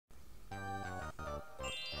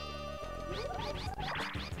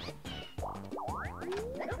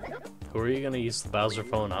Who are you gonna use the Bowser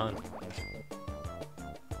phone on?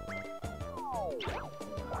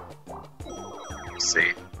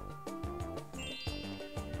 See.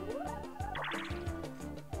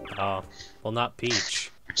 Oh, well, not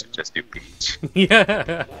Peach. We should just do Peach.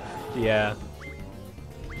 Yeah, yeah.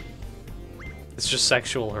 It's just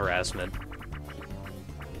sexual harassment.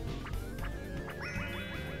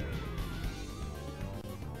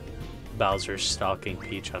 Bowser stalking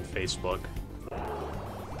Peach on Facebook.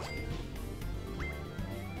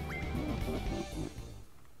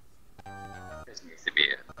 This needs to be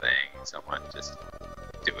a thing. Someone just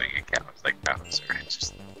doing accounts like Bowser and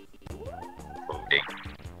just voting.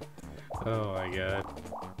 Oh my god.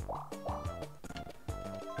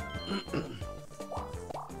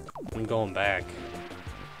 I'm going back.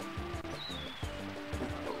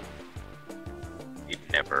 He'd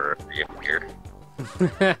never reappear.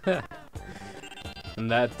 And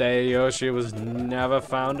that day, Yoshi was never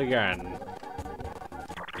found again.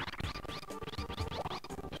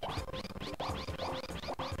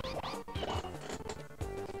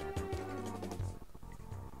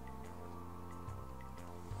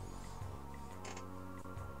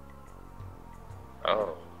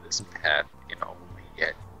 Oh, this path can only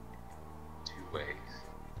get 2 ways.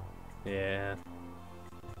 Yeah.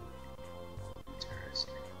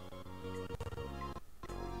 Interesting.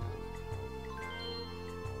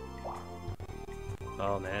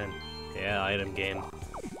 Oh man. Yeah, item game.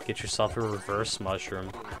 Get yourself a reverse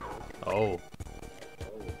mushroom. Oh.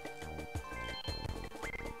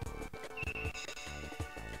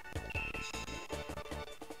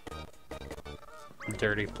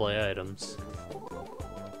 Dirty play items.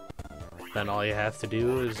 Then all you have to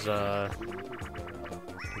do is go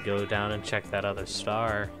down and check that other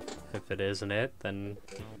star. If it isn't it, then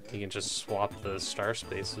you can just swap the star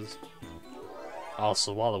spaces.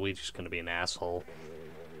 Also, Waluigi's gonna be an asshole.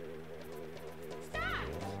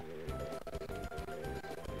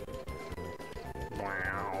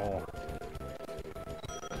 Wow.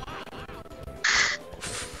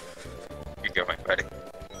 You going, buddy?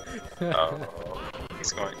 Oh,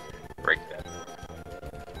 he's going to break that.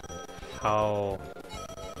 How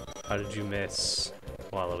did you miss,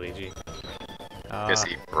 Waluigi? Because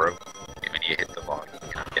he broke. And when you hit the log, you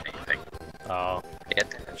can't get anything. Oh. Hit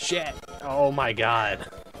that. Shit! Oh my god.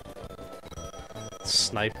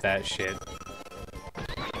 Snipe that shit.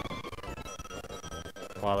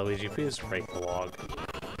 Waluigi, please break the log.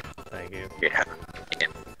 Thank you. Yeah.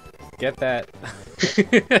 Get that.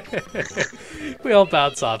 We all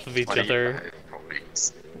bounce off of each 25 other.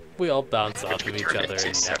 points. We all bounce off Which of we each turned other into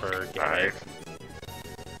and never get 75. it.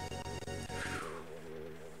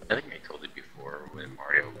 I think I told you before with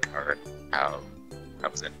Mario Kart how I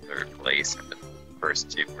was in 3rd place and the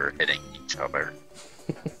first 2 were hitting each other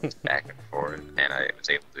back and forth, and I was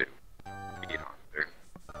able to beat on through.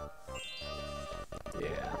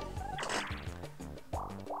 Yeah.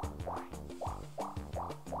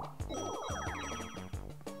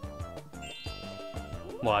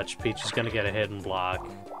 Watch, Peach is gonna get a hidden block.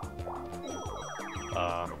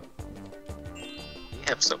 We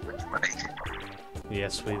have so much money.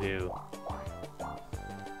 Yes we do.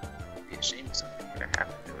 It'd be a shame if something were to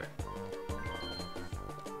happen to it.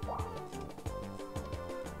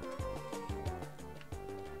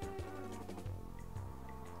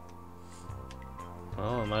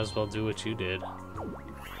 Oh, I might as well do what you did.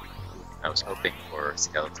 I was hoping for a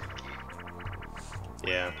skeleton key.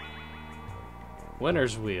 Yeah.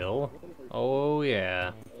 Winner's wheel. Oh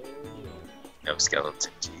yeah. No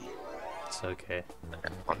skeleton key. It's okay. But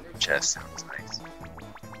that on the chest sounds nice.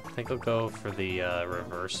 I think I'll go for the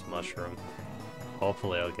reverse mushroom.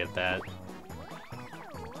 Hopefully I'll get that.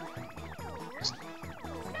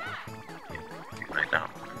 I know.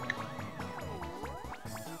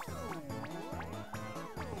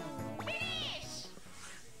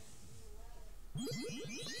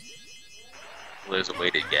 Well, there's a way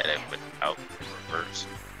to get it without the reverse.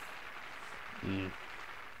 Mm.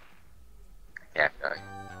 Cat guy.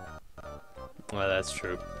 Well, that's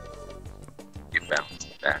true. You bounce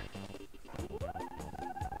back.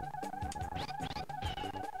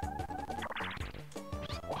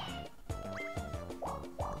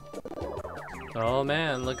 Oh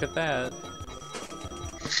man, look at that.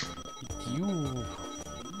 You.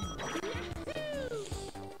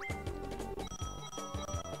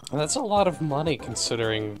 That's a lot of money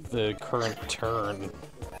considering the current turn.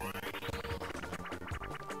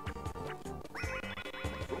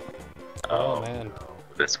 Oh man.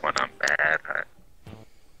 This one I'm bad at.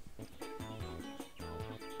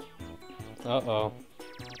 Uh-oh.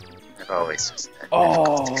 I've always just had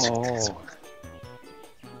Oh. difficulties with this one.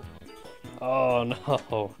 Oh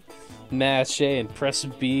no. Mash A and press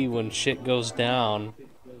B when shit goes down.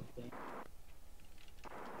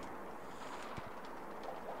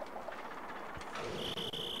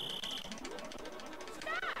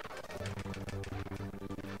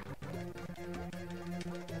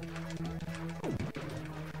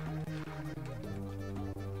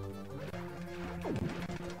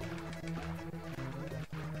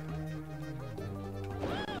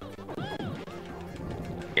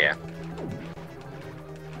 Yeah.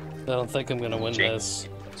 I don't think I'm gonna win Jake. this.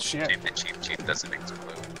 Shit. Shame the Chief doesn't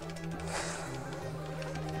explode.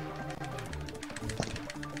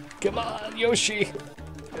 Come on, Yoshi!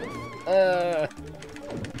 Oh,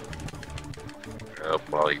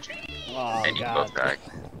 Waluigi. Oh, And you God. both die.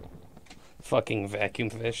 Fucking vacuum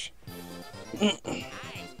fish. You're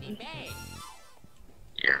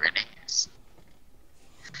an ace.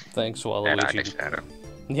 Thanks, That eye Waluigi. shadow.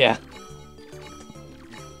 Yeah.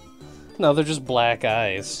 No, they're just black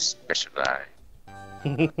eyes. Special eye.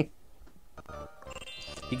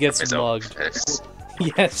 He gets His own mugged. fist.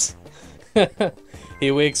 Yes.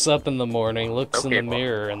 He wakes up in the morning, looks in Okay, the well.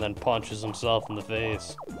 mirror, and then punches himself in the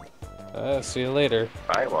face. See you later.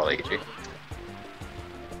 Bye, Waluigi.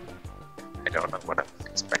 I don't know what I was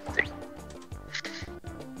expecting.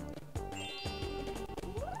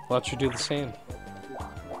 Watch you do the same.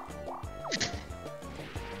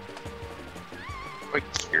 I'm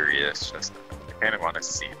curious, just I kind of want to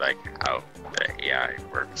see like how the AI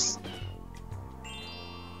works.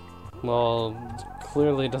 Well,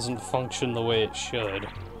 clearly doesn't function the way it should.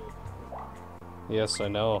 Yes, I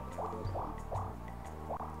know.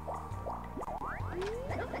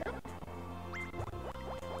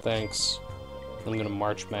 Thanks. I'm gonna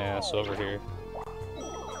march my ass over here.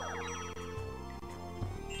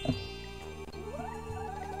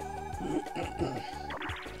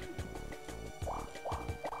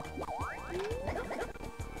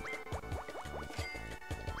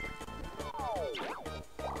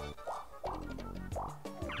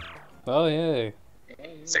 Oh, yay.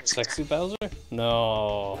 Sexy Bowser?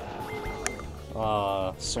 No.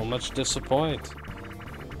 So much disappoint.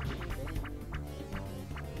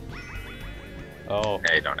 Oh.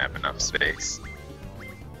 I don't have enough space.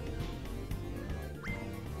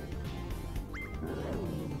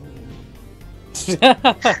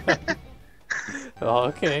 Oh,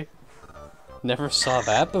 okay. Never saw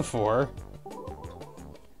that before.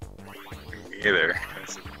 Me either.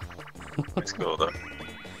 That's cool though.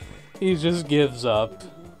 He just gives up.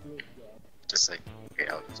 Just like, okay,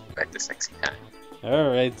 I'll just go back to sexy time.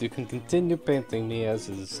 Alright, you can continue painting me as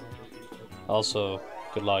is. Also,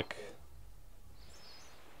 good luck.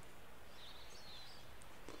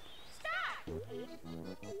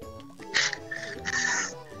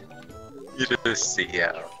 You just see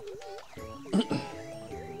how.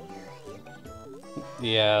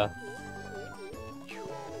 Yeah.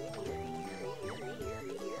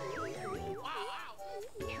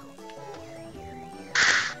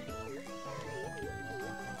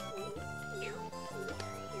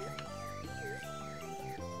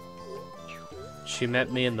 She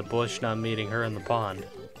met me in the bush, not meeting her in the pond.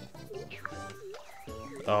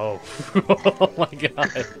 Oh. Oh my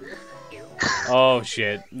god. Oh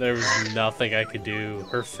shit. There was nothing I could do.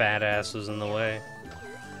 Her fat ass was in the way.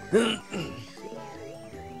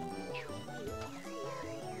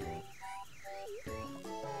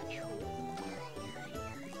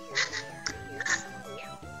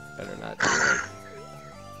 Better not do it.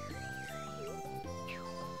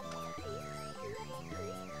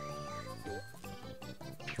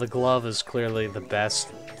 The glove is clearly the best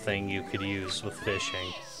thing you could use with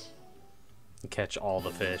fishing. You catch all the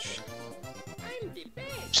fish.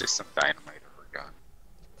 It's just some dynamite or a gun.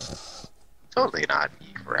 Totally not E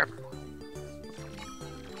for everyone.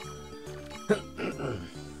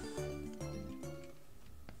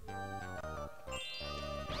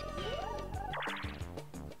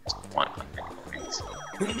 Just 100 points.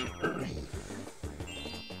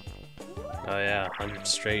 Oh yeah, 100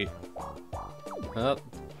 straight. Oh.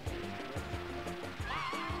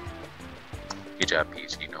 Good job,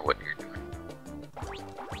 Peach. You know what you're doing.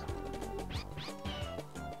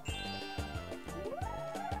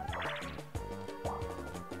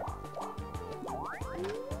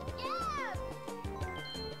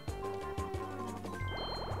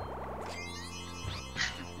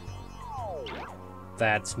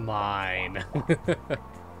 That's mine. Hang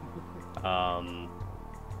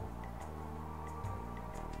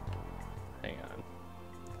on.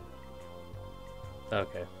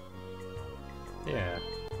 Okay. Yeah.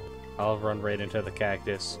 I'll run right into the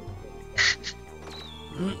cactus.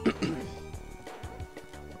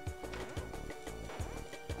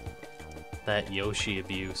 that Yoshi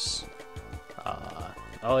abuse.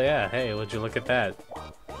 Oh yeah, hey, would you look at that?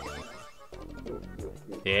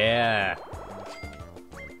 Yeah.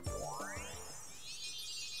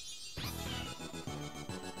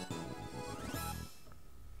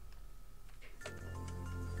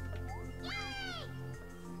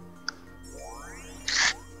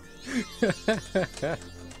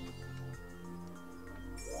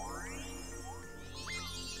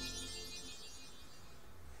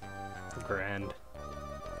 Grand.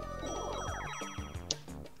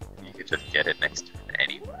 You could just get it next to it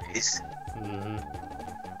anyways.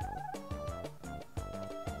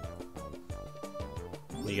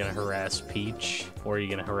 You gonna harass Peach, or are you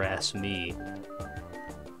gonna harass me?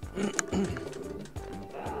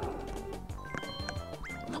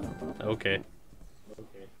 Okay.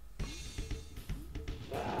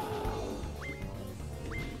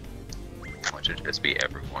 Why should it just be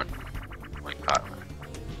everyone? My god.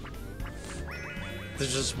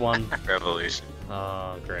 There's just one. Revolution.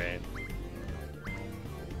 Oh, great.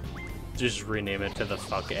 Just rename it to the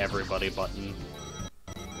fuck everybody button.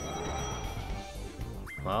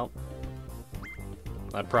 Well,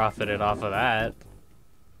 I profited off of that.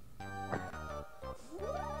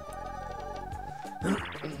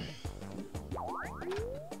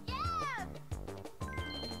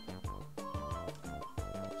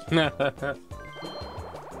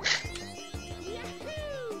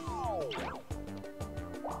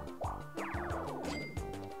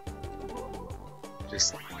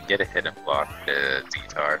 Just get a hit and block the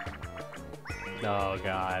Z-Tar. Oh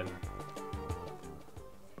god.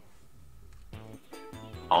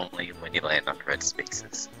 Only when you land on red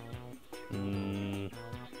spaces.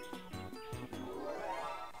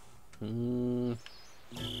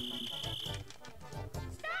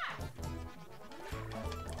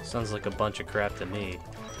 Sounds like a bunch of crap to me.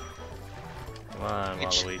 Come on,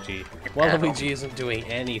 Peach. Waluigi. Your Waluigi isn't doing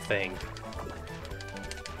anything.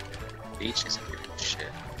 Peach isn't doing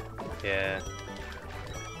shit. Yeah.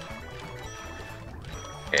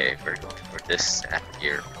 Okay, we're going for this sap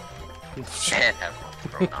here. Can't have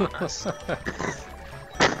one thrown on us.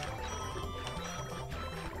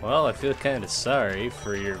 Well, I feel kind of sorry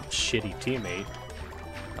for your shitty teammate.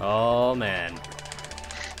 Oh man.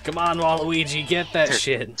 Come on, Waluigi, get that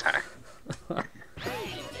shit.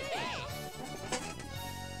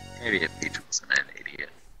 Maybe if Peach wasn't an idiot.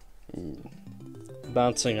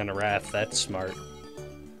 Bouncing on a raft, that's smart.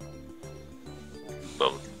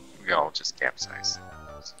 Both. We all just capsize.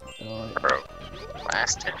 Bro,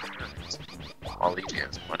 last 10 minutes. Waluigi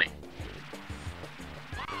has money.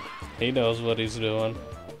 He knows what he's doing.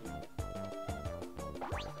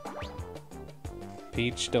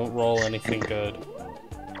 Peach, don't roll anything good.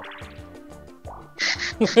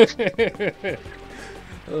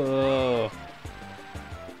 Oh.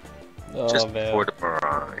 Oh, Just man. before the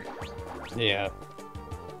barrage. Yeah.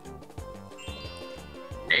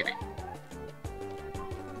 Maybe.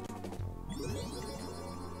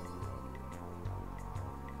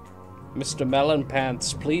 Mr. Melon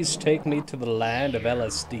Pants, please take me to the land of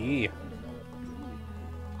LSD.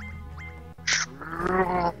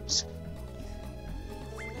 Shrooms.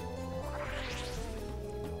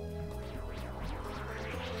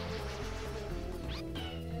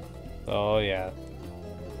 Oh, yeah.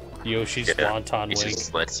 Yoshi's Yeah, wonton he wing.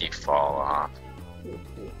 just lets you fall off.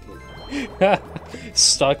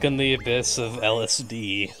 Stuck in the abyss of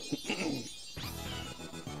LSD.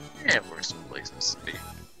 Yeah, worse places to be.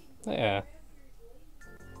 Yeah.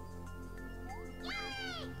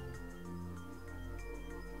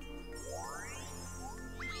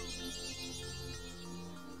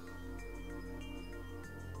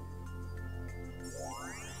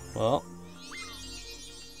 Well.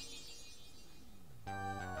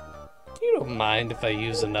 You don't mind if I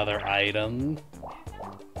use another item?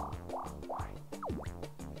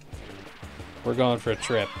 We're going for a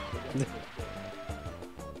trip.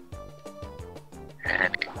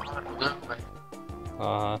 And come on, blue.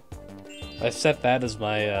 I set that as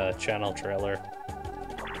my channel trailer.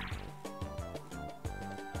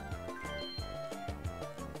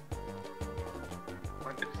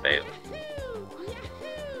 When did it fail?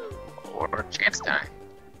 Or chance time.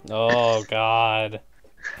 Oh god.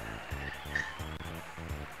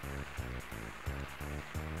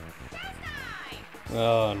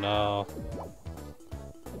 Oh no.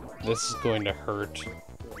 This is going to hurt.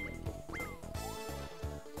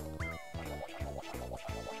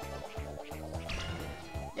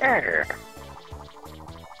 Yeah.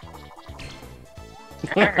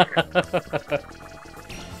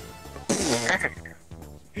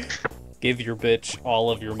 Give your bitch all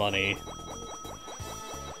of your money.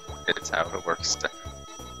 It's how it works.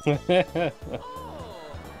 That's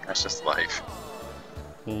just life.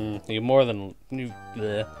 You more than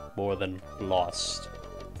lost.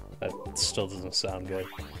 That still doesn't sound good.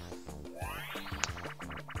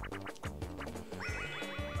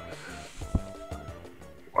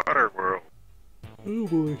 Water world. Oh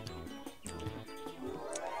boy.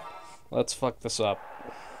 Let's fuck this up.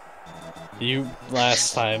 You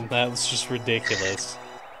last time, that was just ridiculous.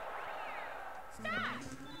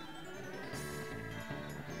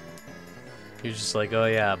 You're just like, oh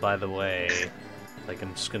yeah, by the way, like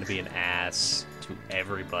I'm just gonna be an ass to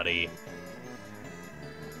everybody.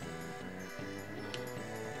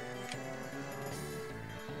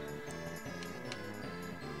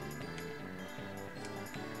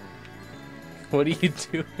 What are you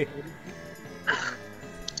doing?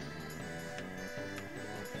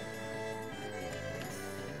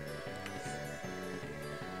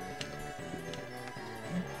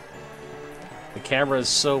 The camera is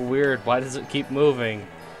so weird. Why does it keep moving?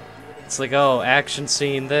 It's like, oh, action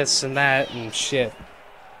scene, this and that and shit.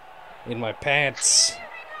 In my pants.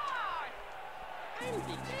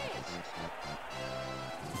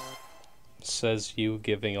 Says you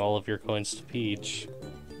giving all of your coins to Peach.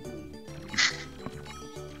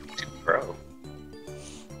 Bro.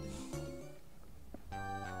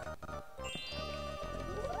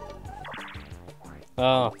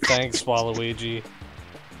 Oh, thanks, Waluigi.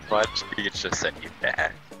 Watch Peach just send you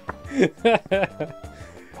back.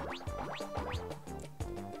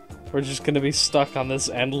 We're just gonna be stuck on this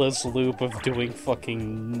endless loop of doing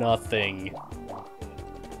fucking nothing.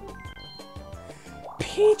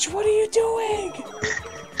 Peach, what are you doing?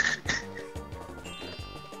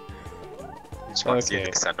 Just wants you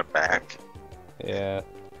to send him back. Yeah.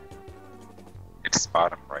 It's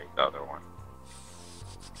bottom right, the other one.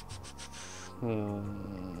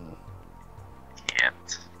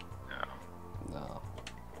 Can't. No. No.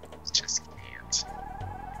 Just can't.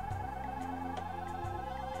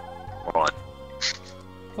 One.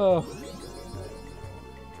 Oh.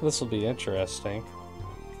 This will be interesting.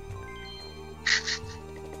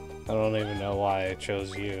 I don't even know why I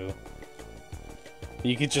chose you.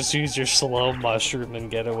 You could just use your slow mushroom and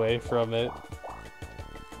get away from it.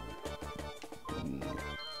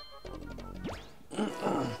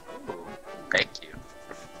 Thank you.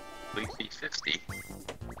 Leafy 50.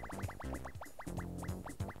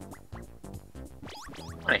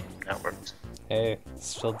 Hey, that worked. Hey,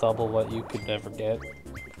 still double what you could never get.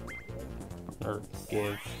 Or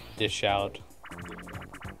give, dish out.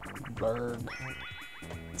 Bird.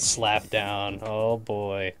 Slap down, oh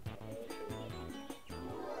boy.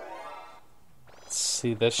 Let's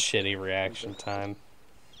see this shitty reaction time.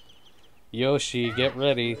 Yoshi, get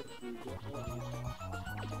ready.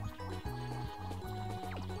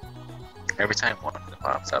 Every time one of them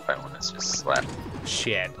pops up, I want to just slap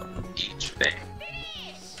Shit. each thing.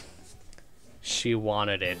 She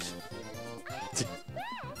wanted it.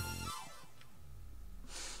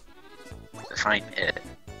 Define it.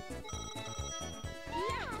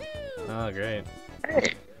 Oh, great.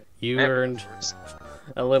 Hey! You earned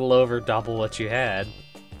a little over double what you had.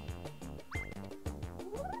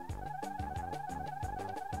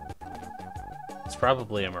 It's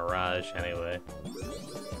probably a mirage, anyway.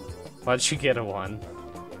 Why'd you get a 1?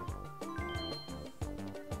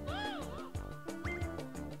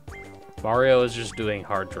 Mario is just doing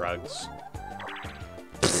hard drugs.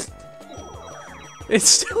 It's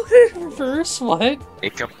still in reverse, what?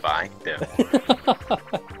 It combined them.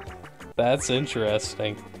 That's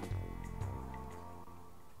interesting.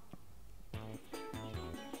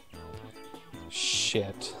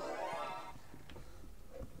 Shit.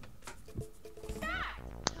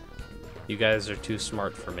 You guys are too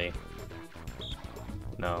smart for me.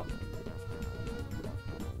 No.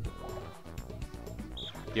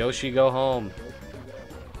 Yoshi, go home.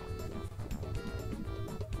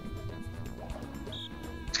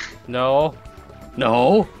 No.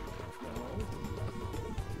 No.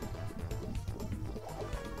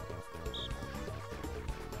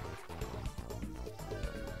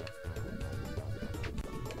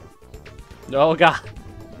 Oh god.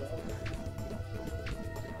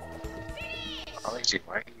 Luigi,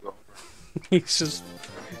 why are you over? He's just...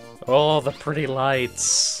 Oh, the pretty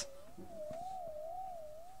lights.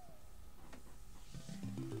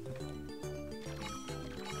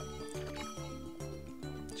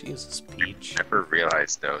 Jesus, Peach. Never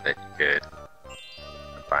realized though that you could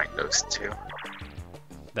combine those two.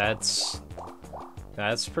 That's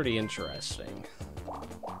pretty interesting.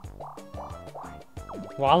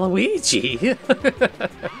 Waluigi!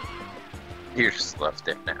 You just left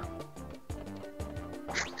it now.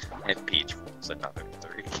 And Peach was another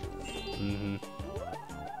 3. Mm-hmm.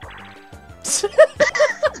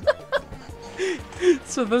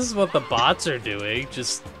 So this is what the bots are doing,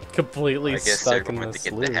 just completely I guess they're stuck in going this to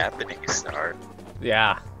get loop. the happening star.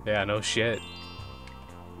 Yeah, no shit.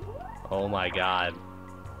 Oh my god.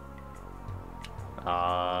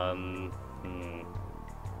 Hmm.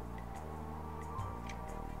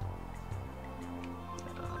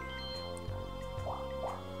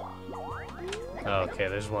 Okay,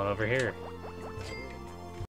 there's one over here.